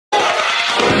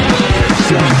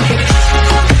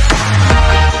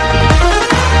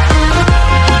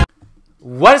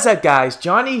What is up, guys?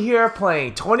 Johnny here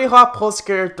playing Tony Hawk Pro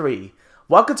Skater 3.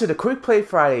 Welcome to the Quick Play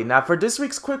Friday. Now for this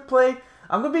week's Quick Play,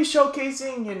 I'm going to be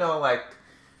showcasing, like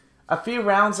a few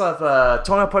rounds of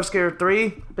Tony Hawk Pro Skater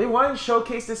 3. They wanted to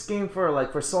showcase this game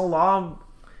for so long.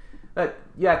 But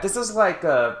yeah, this is like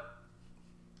the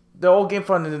old game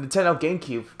from the Nintendo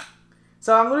GameCube.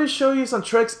 So I'm going to show you some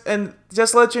tricks and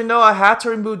just let you know I had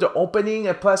to remove the opening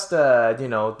and plus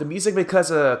the music because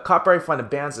of copyright from the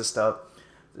bands and stuff.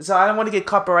 So I don't want to get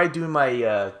copyright doing my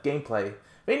gameplay.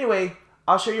 But anyway,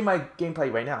 I'll show you my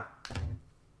gameplay right now.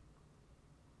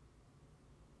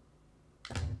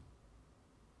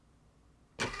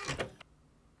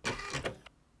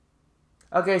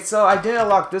 Okay, so I didn't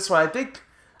lock this one. I think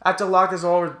I have to lock this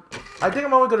over. I think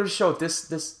I'm only going to show this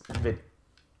bit.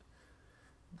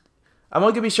 I'm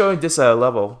only going to be showing this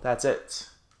level. That's it.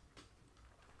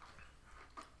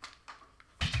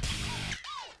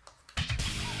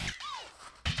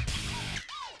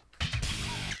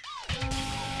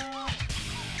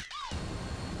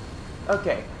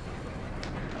 Okay.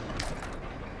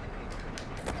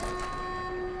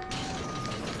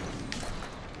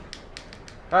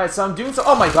 Alright, so I'm doing so.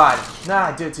 Oh my god! Nah,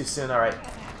 I did it too soon, alright.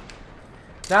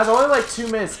 Now it's only like 2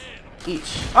 minutes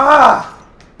each. Ah!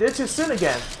 Did it too soon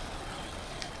again.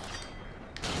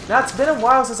 Now it's been a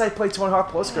while since I played Tony Hawk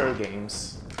Pro Skater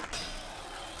games.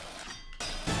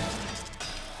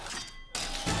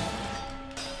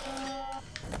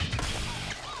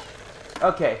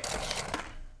 Okay.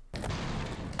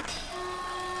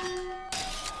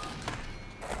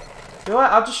 You know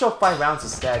what? I'll just show 5 rounds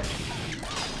instead.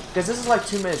 Because this is like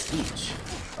 2 minutes each.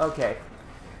 Okay.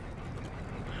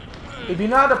 If you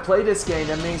know how to play this game,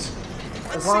 that means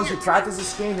as long as you practice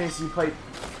this game, means you play.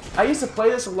 I used to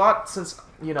play this a lot since,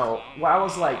 when I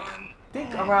was like, I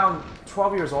think around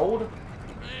 12 years old.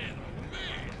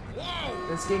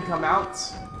 This game come out.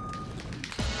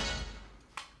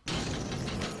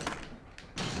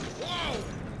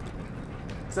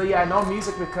 So yeah, no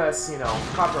music because,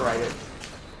 copyrighted.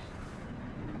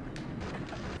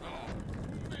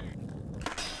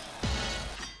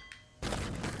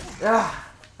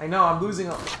 I know, I'm losing.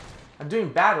 I'm doing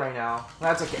bad right now.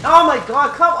 That's okay. Oh my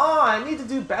god, come on! I need to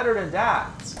do better than that.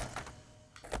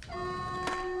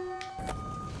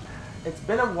 It's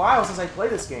been a while since I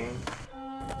played this game.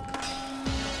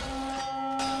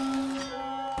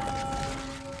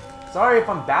 Sorry if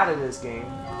I'm bad at this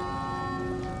game.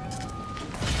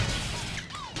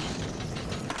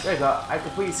 There you go. I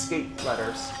completed skate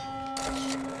letters.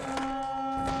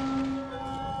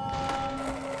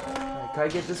 Can I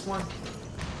get this one?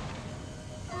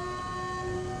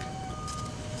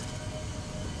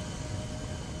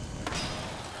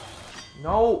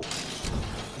 No!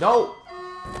 No!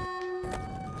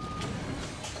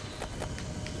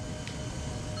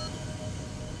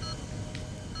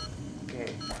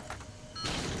 Okay.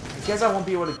 I guess I won't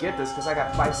be able to get this because I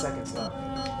got 5 seconds left.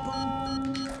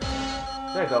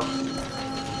 There you go.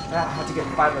 I have to get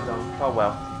 5 of them. Oh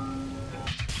well.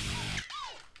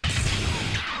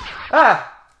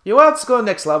 You want to go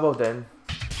next level then?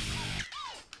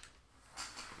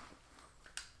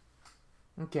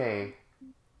 Okay.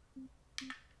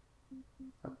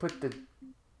 I'll put the...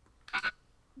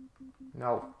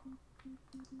 No.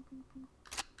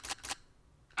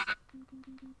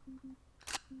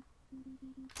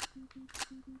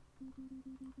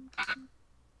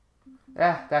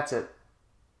 That's it.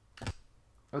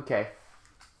 Okay.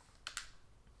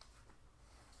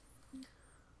 You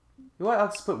know what? I'll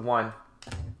just put 1.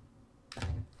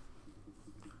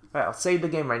 Alright, I'll save the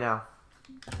game right now.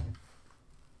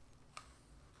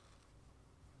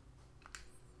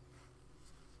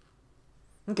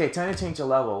 Okay, time to change the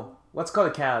level. Let's go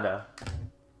to Canada.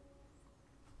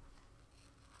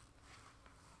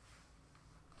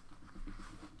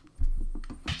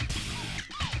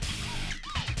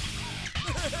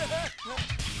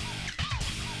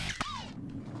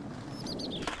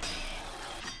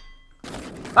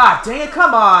 Ah, dang it,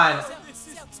 come on!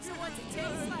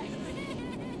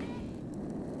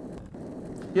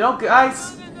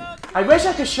 Guys, I wish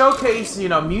I could showcase,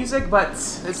 music, but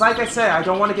it's like I said, I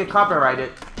don't want to get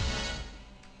copyrighted.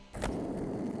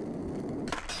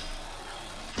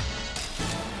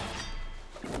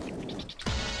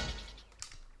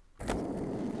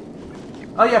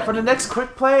 Oh yeah, for the next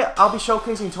quick play, I'll be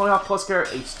showcasing Tony Hawk Pro Skater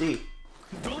HD.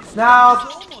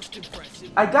 Now,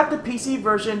 I got the PC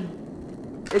version.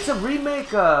 It's a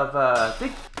remake of, I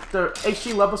think, the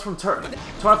HD levels from Tony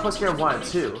Hawk Pro Skater 1 and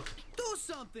 2.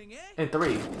 And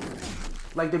 3.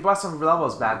 Like, they brought some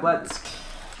levels back, but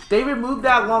they removed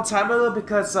that a long time ago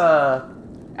because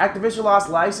Activision lost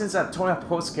license at Tony Hawk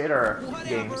Pro Skater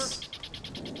games.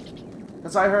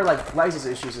 That's why I heard like license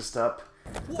issues and stuff.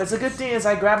 That's a good thing is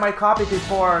I grabbed my copy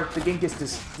before the game gets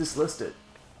dislisted.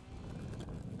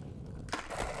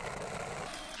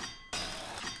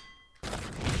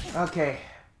 Okay.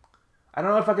 I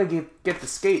don't know if I could get the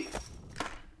skate.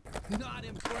 Not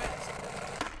impressed.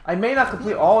 I may not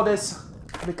complete all of this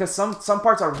because some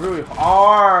parts are really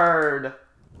hard.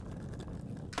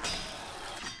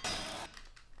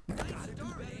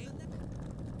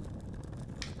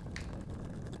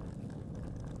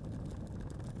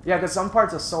 Yeah, because some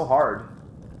parts are so hard.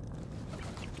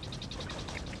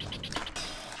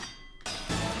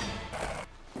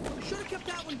 Should have kept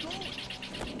that one going.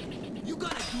 You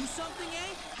gotta do something,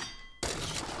 eh?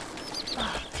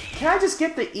 Can I just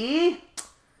get the E?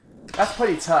 That's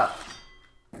pretty tough.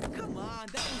 Come on,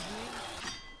 that was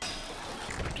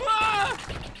weird.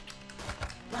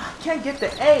 I can't get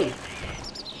the A.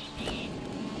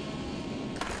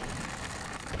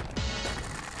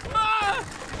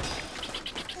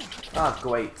 Oh,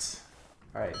 great.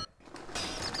 Alright.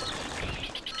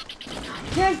 I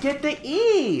can't get the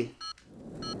E!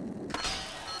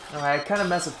 Alright, I kind of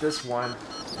messed up this one.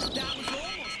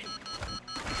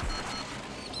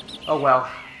 Oh well.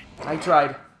 I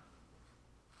tried.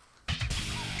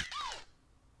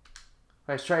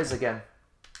 Alright, let's try this again.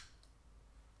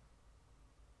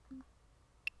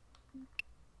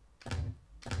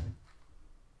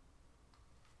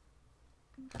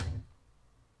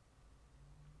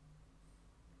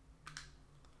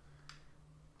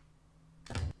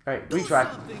 Alright, retry.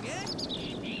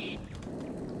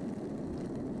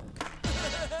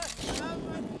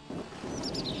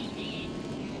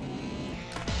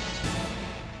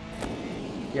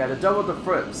 Yeah, the double the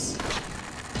flips.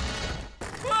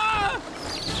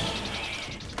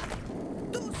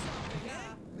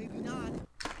 Maybe not.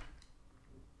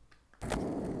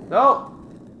 No!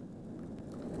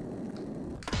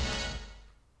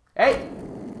 Hey!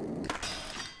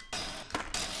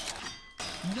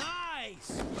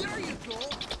 Nice! There you go!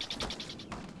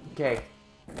 Okay.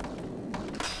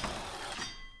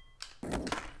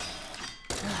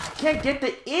 I can't get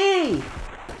the E!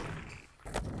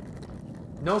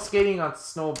 No skating on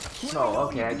snow.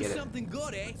 Okay, I get it. Something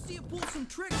good, eh? See you pull some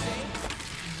tricks,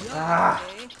 eh? Ah.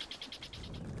 Eh?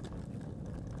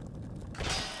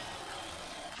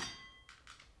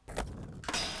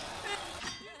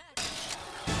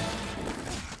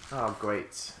 Oh,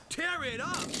 great. Tear it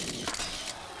up!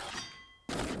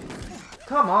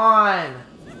 Come on!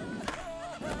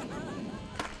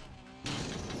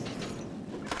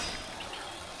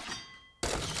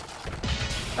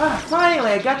 Ah,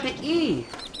 finally, I got the E!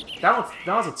 That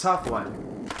was a tough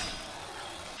one.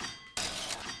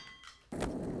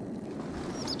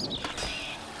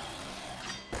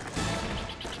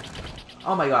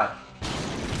 Oh my god.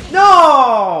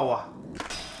 No!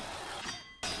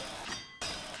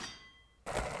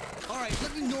 Alright,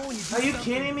 let me know when you do Are you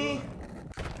something kidding me?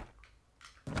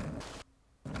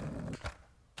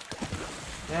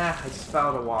 Yeah, I just fell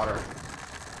in the water.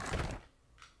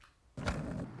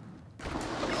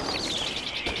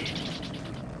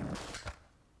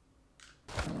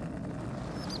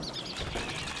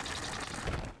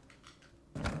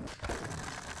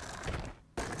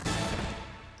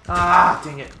 Ah,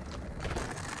 dang it.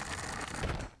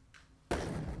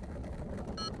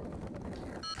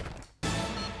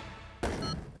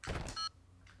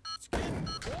 It's getting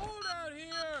cold out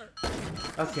here!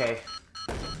 Okay.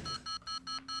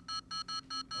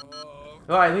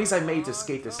 Well, at least I made the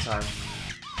skate this time.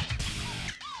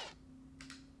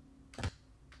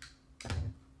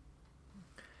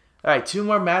 Alright, 2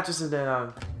 more matches and then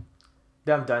I'm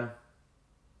done.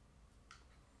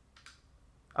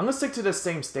 I'm gonna stick to the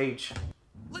same stage.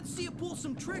 Let's see you pull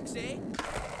some tricks, eh?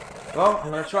 Well,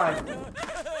 I'm gonna try.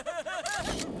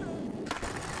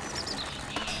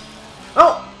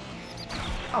 Oh!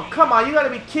 Oh, come on, you gotta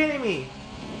be kidding me!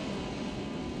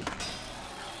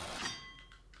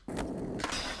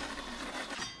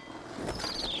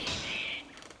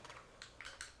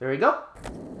 There we go.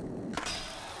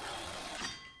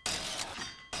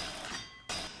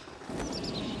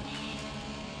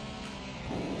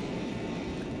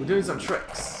 We're doing some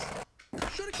tricks.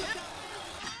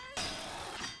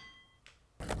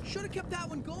 Should have kept that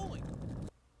one going.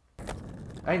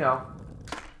 I know.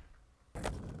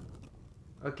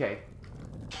 Okay.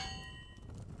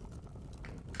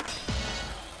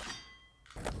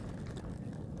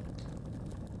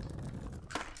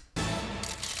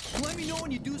 Let me know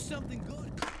when you do something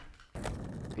good.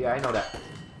 Yeah, I know that.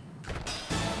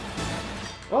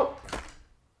 Oh!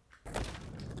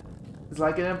 It's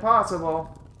like an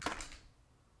impossible.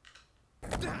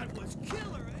 That was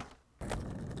killer,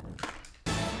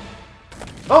 eh?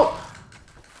 Oh!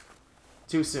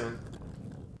 Too soon.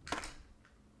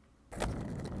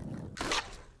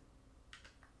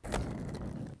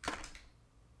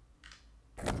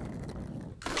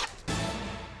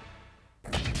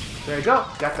 There you go.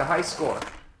 Got the high score.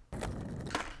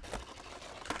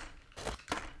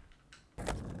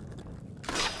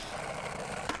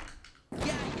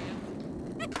 Yeah.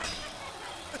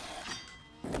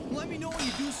 Let me know when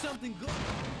you do something good.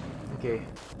 Okay.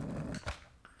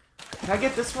 Can I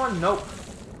get this one? Nope.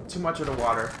 Too much of the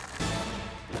water.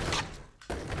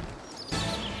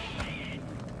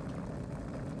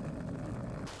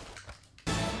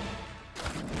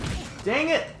 Dang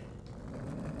it!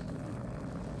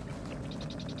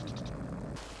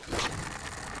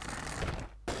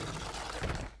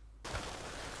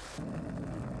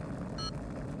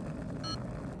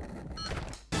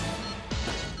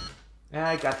 And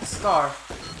I got the star.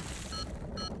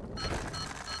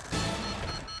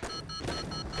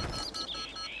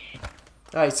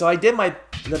 Alright, so I did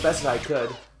the best that I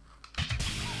could.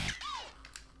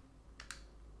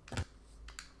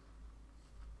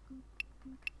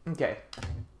 Okay.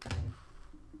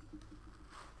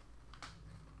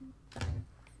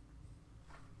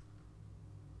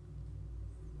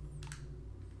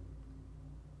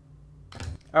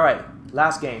 Alright,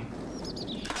 last game.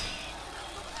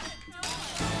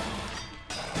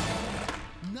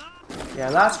 Yeah,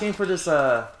 last game for this,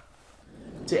 to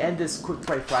end this Quick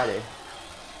Play Friday.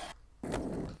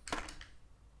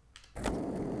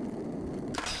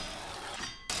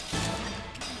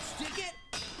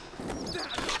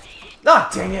 Ah,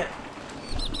 dang it!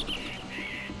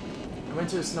 I went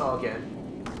to the snow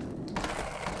again.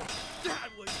 That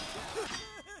was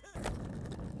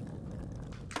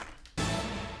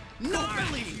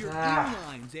gnarly. Your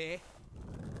earlines, eh?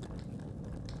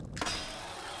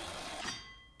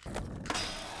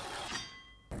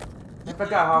 I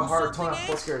forgot how hard Tony Hawk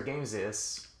Pro Skater games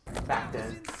is back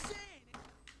then.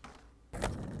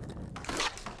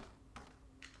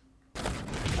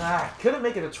 Ah, couldn't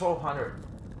make it a 1200.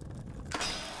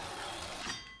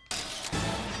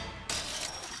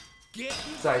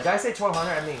 Sorry, did I say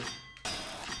 1200? I mean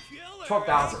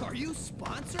 12,000. Are you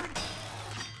sponsored?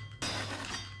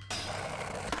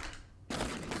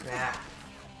 Nah.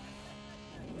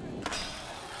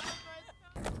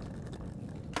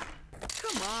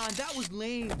 Come on, that was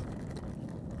lame.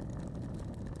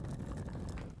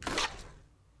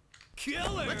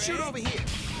 Killer. Let's shoot over here.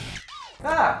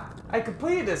 Ah, I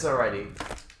completed this already.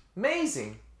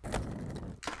 Amazing.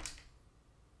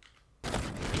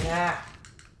 Yeah.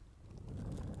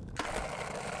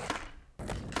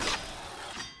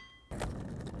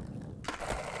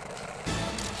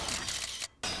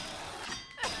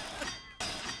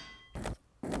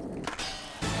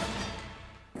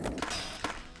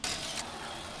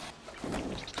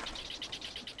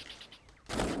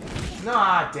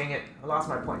 Nah, dang it. I lost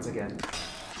my points again.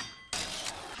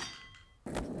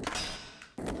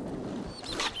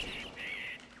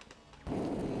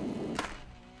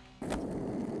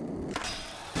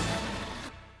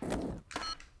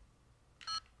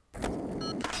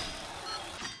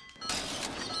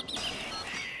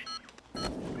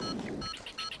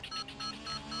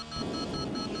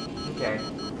 Okay.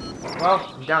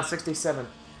 Well, I'm down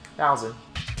 67,000.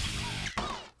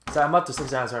 So I'm up to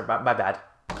 6,000. My bad.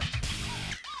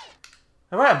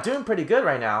 Alright, I'm doing pretty good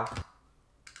right now.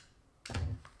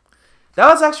 That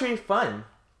was actually fun.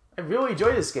 I really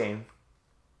enjoyed this game.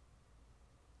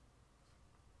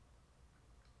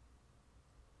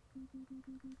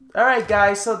 Alright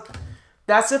guys, so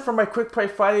that's it for my Quick Play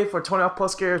Friday for Tony Hawk Pro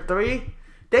Skater 3.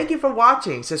 Thank you for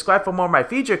watching. Subscribe for more of my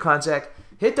feature content.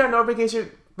 Hit that notification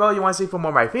bell you want to see for more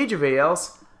of my feature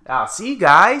videos. I'll see you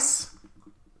guys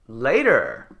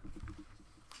later.